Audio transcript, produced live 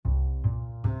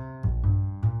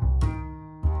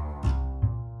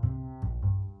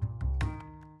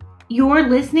You're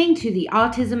listening to the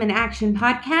Autism in Action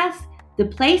podcast, the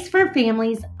place for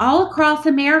families all across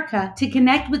America to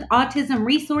connect with autism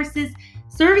resources,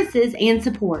 services, and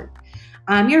support.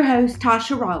 I'm your host,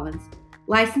 Tasha Rollins,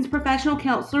 licensed professional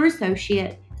counselor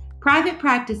associate, private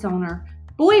practice owner,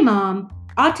 boy mom,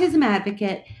 autism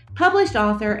advocate, published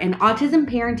author, and autism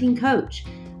parenting coach.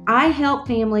 I help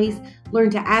families learn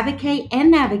to advocate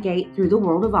and navigate through the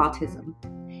world of autism.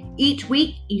 Each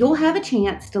week, you'll have a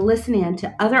chance to listen in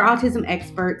to other autism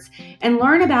experts and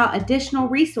learn about additional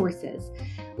resources.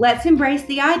 Let's embrace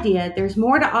the idea there's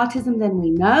more to autism than we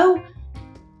know,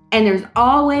 and there's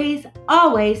always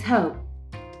hope.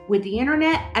 With the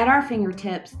internet at our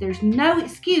fingertips, there's no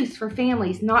excuse for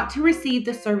families not to receive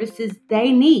the services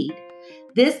they need.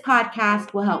 This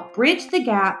podcast will help bridge the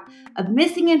gap of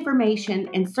missing information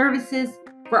and services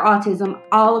for autism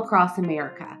all across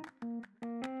America.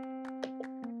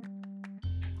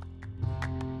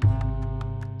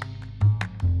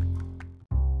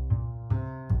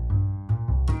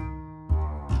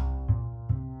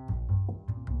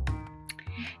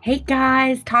 Hey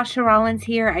guys, Tasha Rollins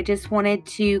here. I just wanted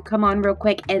to come on real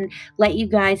quick and let you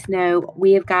guys know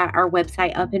we have got our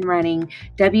website up and running,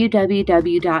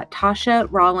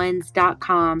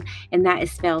 www.tasharollins.com, and that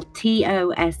is spelled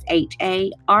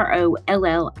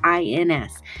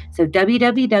TOSHAROLLINS. So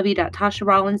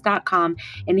www.tasharollins.com,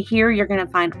 and here you're going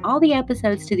to find all the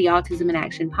episodes to the Autism in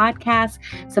Action podcast,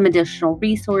 some additional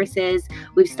resources.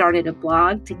 We've started a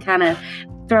blog to kind of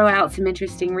throw out some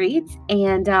interesting reads,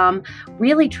 and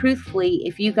really truthfully,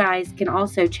 if you guys can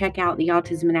also check out the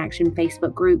Autism in Action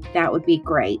Facebook group, that would be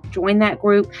great. Join that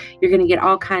group. You're going to get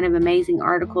all kind of amazing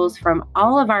articles from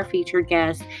all of our featured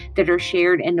guests that are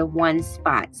shared into one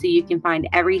spot, so you can find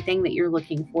everything that you're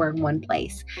looking for in one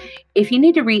place. If you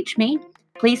need to reach me,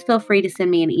 please feel free to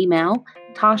send me an email,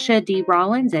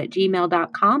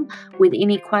 TashaDRollins@gmail.com, with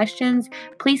any questions.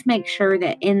 Please make sure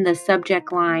that in the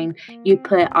subject line you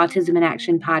put Autism in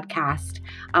Action podcast,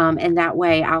 and that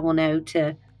way I will know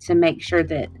to make sure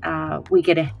that we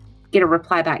get a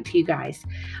reply back to you guys.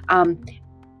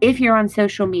 If you're on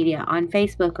social media, on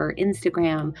Facebook or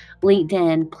Instagram,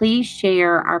 LinkedIn, please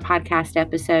share our podcast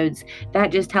episodes.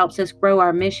 That just helps us grow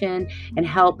our mission and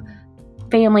help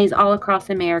families all across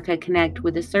America connect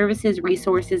with the services,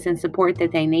 resources, and support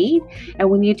that they need. And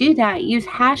when you do that, use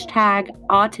hashtag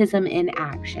Autism in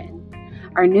Action.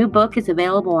 Our new book is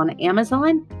available on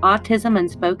Amazon, Autism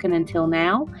Unspoken Until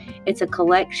Now. It's a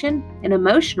collection, an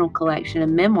emotional collection of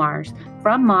memoirs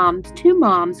from moms to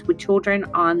moms with children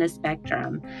on the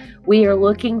spectrum. We are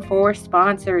looking for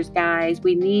sponsors, guys.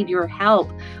 We need your help.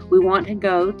 We want to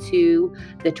go to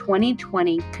the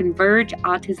 2020 Converge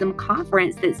Autism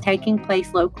Conference that's taking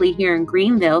place locally here in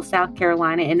Greenville, South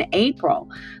Carolina in April.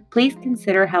 Please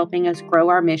consider helping us grow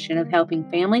our mission of helping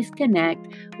families connect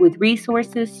with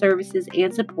resources, services,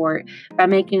 and support by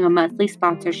making a monthly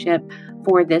sponsorship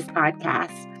for this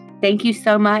podcast. Thank you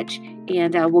so much,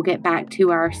 and we'll get back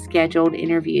to our scheduled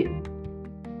interview.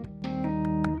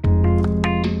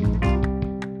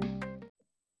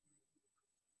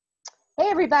 Hey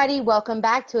everybody, welcome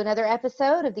back to another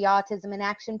episode of the Autism in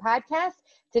Action podcast.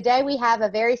 Today we have a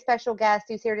very special guest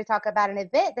who's here to talk about an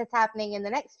event that's happening in the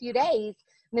next few days,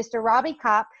 Mr. Robbie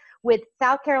Kopp with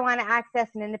South Carolina Access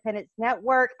and Independence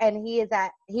Network, and he is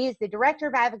the Director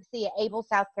of Advocacy at ABLE,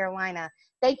 South Carolina.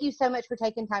 Thank you so much for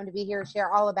taking time to be here and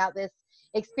share all about this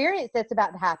experience that's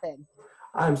about to happen.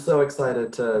 I'm so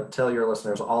excited to tell your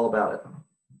listeners all about it.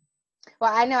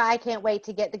 Well, I know I can't wait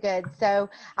to get the goods, so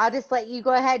I'll just let you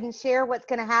go ahead and share what's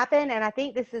going to happen, and I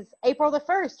think this is April the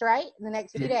 1st, right? In the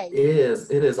next few days.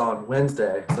 It is on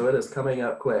Wednesday, so it is coming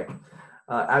up quick.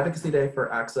 Advocacy Day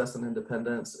for Access and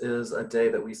Independence is a day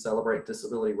that we celebrate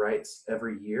disability rights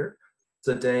every year. It's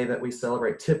a day that we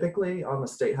celebrate typically on the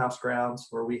State House grounds,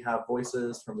 where we have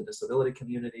voices from the disability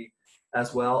community,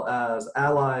 as well as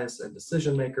allies and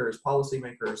decision makers,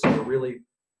 policymakers who are really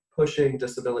pushing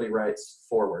disability rights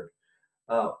forward.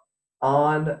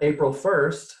 On April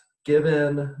 1st,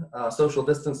 given social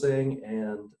distancing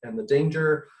and the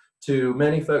danger to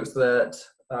many folks that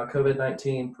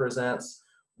COVID-19 presents,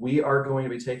 we are going to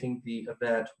be taking the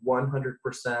event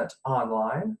 100%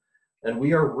 online, and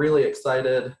we are really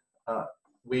excited.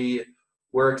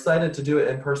 We're excited to do it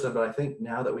in person, but I think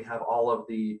now that we have all of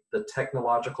the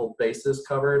technological bases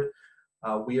covered,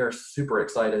 we are super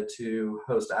excited to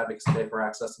host Advocacy Day for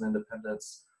Access and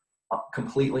Independence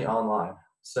completely online.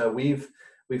 So we've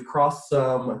crossed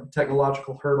some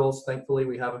technological hurdles. Thankfully,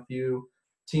 we have a few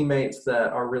teammates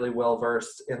that are really well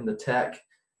versed in the tech,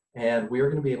 and we are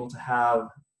going to be able to have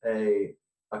a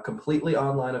completely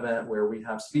online event where we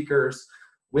have speakers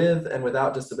with and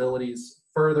without disabilities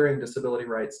furthering disability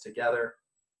rights together.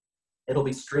 It'll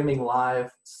be streaming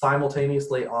live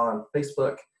simultaneously on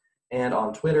Facebook and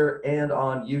on Twitter and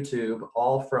on YouTube,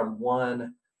 all from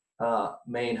one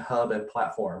main hub and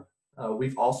platform.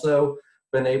 We've also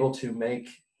been able to make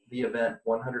the event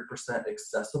 100%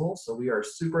 accessible, so we are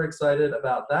super excited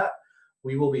about that.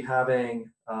 We will be having,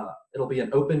 it'll be an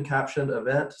open captioned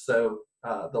event, so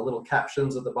the little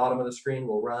captions at the bottom of the screen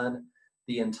will run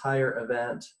the entire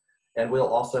event, and we'll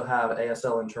also have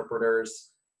ASL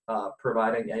interpreters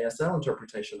providing ASL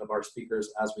interpretation of our speakers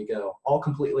as we go, all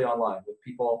completely online with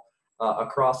people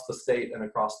across the state and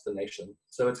across the nation.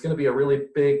 So it's going to be a really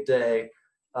big day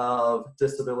of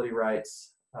disability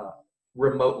rights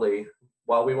remotely.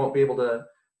 While we won't be able to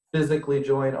physically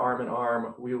join arm in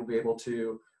arm, we will be able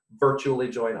to virtually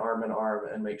join arm in arm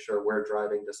and make sure we're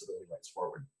driving disability rights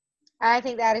forward. I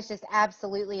think that is just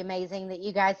absolutely amazing that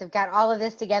you guys have got all of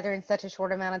this together in such a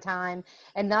short amount of time.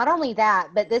 And not only that,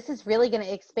 but this is really going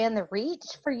to expand the reach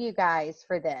for you guys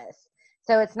for this.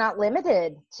 So it's not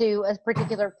limited to a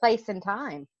particular place and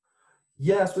time.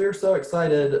 Yes, we are so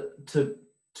excited to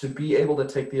be able to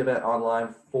take the event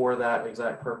online for that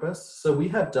exact purpose. So we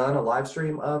have done a live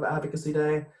stream of Advocacy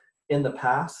Day in the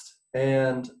past,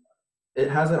 and it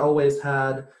hasn't always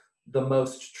had the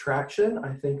most traction,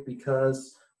 I think,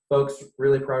 because folks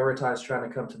really prioritize trying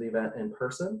to come to the event in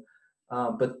person.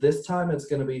 But this time it's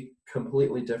going to be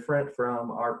completely different from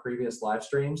our previous live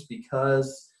streams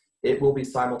because it will be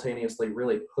simultaneously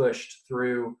really pushed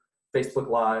through Facebook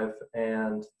Live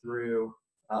and through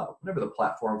whatever the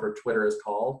platform for Twitter is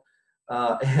called,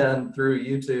 and through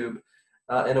YouTube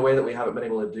in a way that we haven't been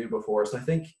able to do before. So I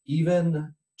think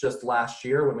even just last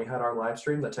year when we had our live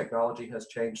stream, the technology has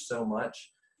changed so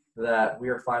much that we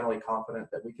are finally confident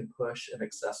that we can push an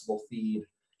accessible feed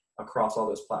across all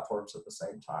those platforms at the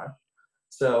same time.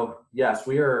 So yes,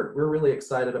 we're really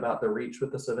excited about the reach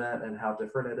with this event and how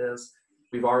different it is.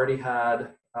 We've already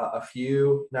had a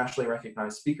few nationally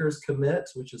recognized speakers commit,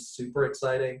 which is super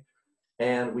exciting.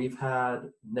 And we've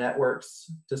had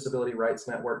networks, disability rights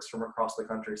networks from across the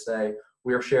country say,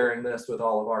 we're sharing this with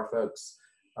all of our folks.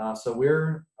 So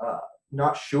we're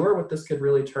not sure what this could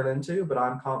really turn into, but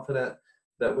I'm confident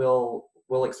that we'll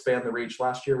expand the reach.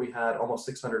 Last year we had almost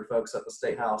 600 folks at the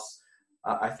State House.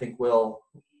 I think we'll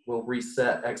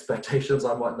reset expectations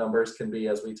on what numbers can be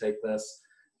as we take this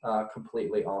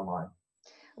completely online.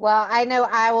 Well, I know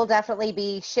I will definitely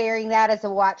be sharing that as a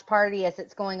watch party as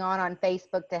it's going on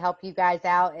Facebook to help you guys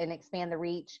out and expand the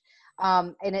reach.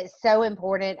 And it's so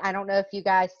important. I don't know if you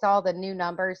guys saw the new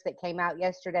numbers that came out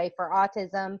yesterday for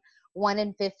autism, 1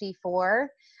 in 54.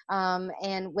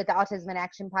 And with the Autism in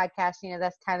Action podcast, you know,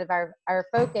 that's kind of our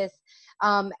focus.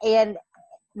 And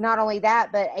not only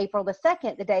that, but April the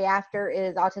 2nd, the day after,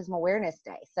 is Autism Awareness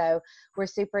Day. So we're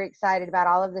super excited about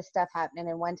all of this stuff happening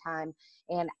in one time.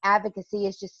 And advocacy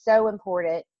is just so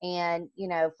important. And, you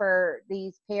know, for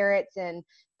these parents and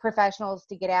professionals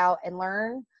to get out and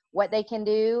learn what they can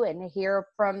do and hear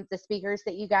from the speakers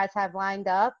that you guys have lined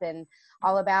up and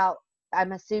all about,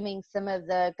 I'm assuming, some of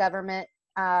the government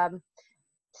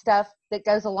stuff that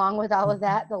goes along with all of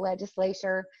that, the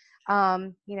legislature,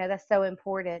 you know, that's so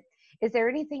important. Is there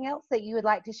anything else that you would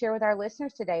like to share with our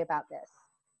listeners today about this?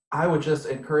 I would just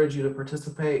encourage you to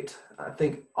participate. I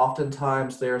think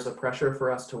oftentimes there's a pressure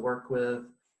for us to work with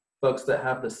folks that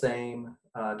have the same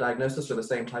diagnosis or the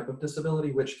same type of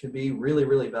disability, which can be really,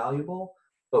 really valuable.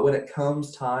 But when it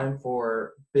comes time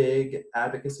for big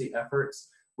advocacy efforts,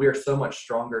 we are so much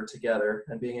stronger together,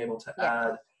 and being able to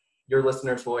add your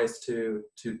listener's voice to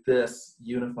this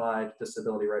unified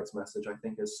disability rights message, I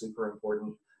think, is super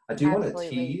important. I do want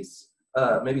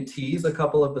to tease a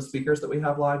couple of the speakers that we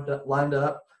have lined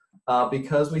up.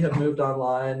 Because we have moved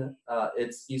online,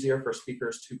 it's easier for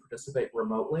speakers to participate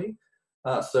remotely.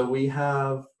 So we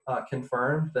have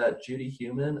confirmed that Judy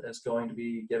Heumann is going to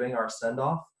be giving our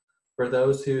send-off. For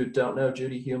those who don't know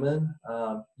Judy Heumann,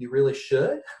 you really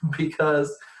should,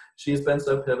 because she's been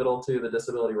so pivotal to the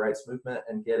disability rights movement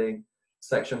and getting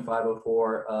Section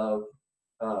 504 of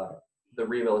the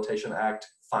Rehabilitation Act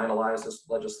finalized as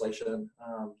legislation,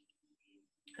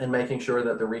 and making sure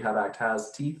that the Rehab Act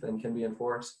has teeth and can be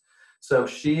enforced. So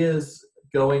she is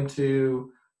going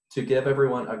to give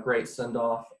everyone a great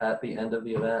send-off at the end of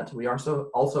the event. We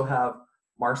also have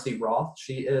Marcy Roth.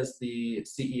 She is the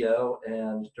CEO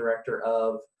and director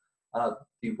of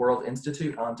the World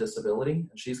Institute on Disability.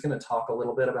 And she's going to talk a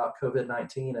little bit about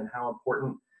COVID-19 and how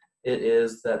important it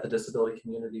is that the disability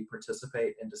community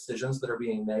participate in decisions that are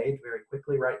being made very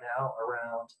quickly right now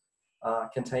around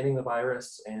containing the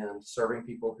virus and serving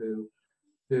people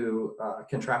who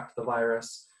contract the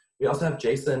virus. We also have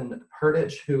Jason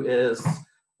Herdich, who is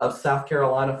of South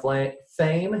Carolina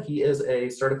fame. He is a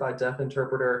certified deaf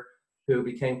interpreter who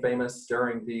became famous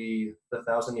during the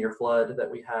 1,000-year flood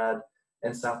that we had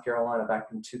in South Carolina back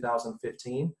in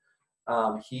 2015.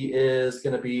 He is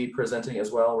going to be presenting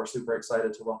as well. We're super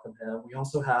excited to welcome him. We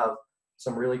also have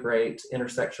some really great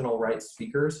intersectional rights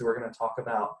speakers who are going to talk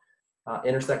about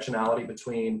intersectionality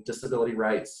between disability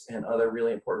rights and other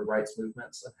really important rights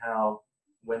movements, and how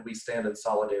when we stand in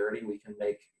solidarity, we can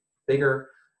make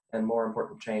bigger and more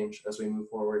important change as we move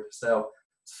forward. So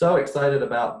excited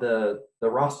about the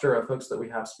roster of folks that we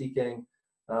have speaking,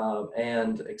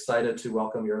 and excited to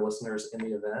welcome your listeners in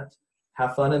the event.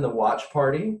 Have fun in the watch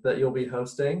party that you'll be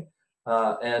hosting.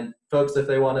 And folks, if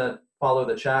they want to follow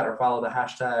the chat or follow the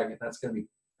hashtag, that's going to be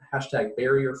hashtag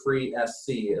barrierfreesc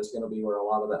is going to be where a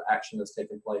lot of the action is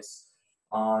taking place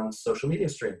on social media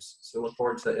streams. So look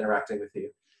forward to interacting with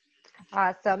you.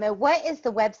 Awesome. And what is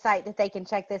the website that they can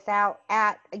check this out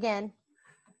at again?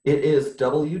 It is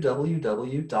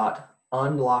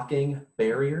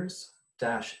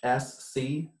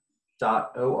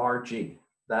www.unlockingbarriers-sc.org.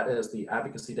 That is the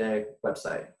Advocacy Day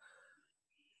website.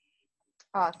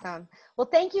 Awesome. Well,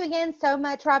 thank you again so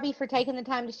much, Robbie, for taking the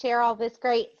time to share all this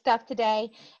great stuff today.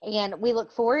 And we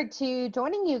look forward to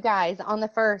joining you guys on the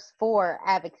 1st for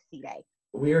Advocacy Day.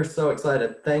 We are so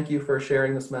excited. Thank you for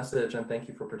sharing this message, and thank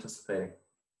you for participating.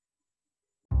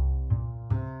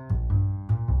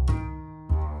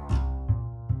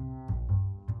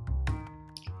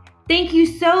 Thank you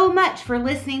so much for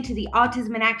listening to the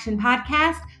Autism in Action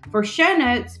podcast. For show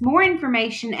notes, more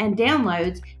information, and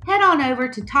downloads, head on over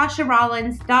to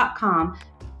tasharollins.com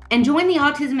and join the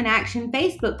Autism in Action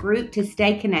Facebook group to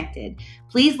stay connected.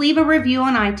 Please leave a review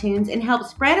on iTunes and help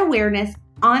spread awareness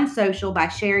on social by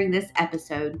sharing this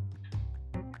episode.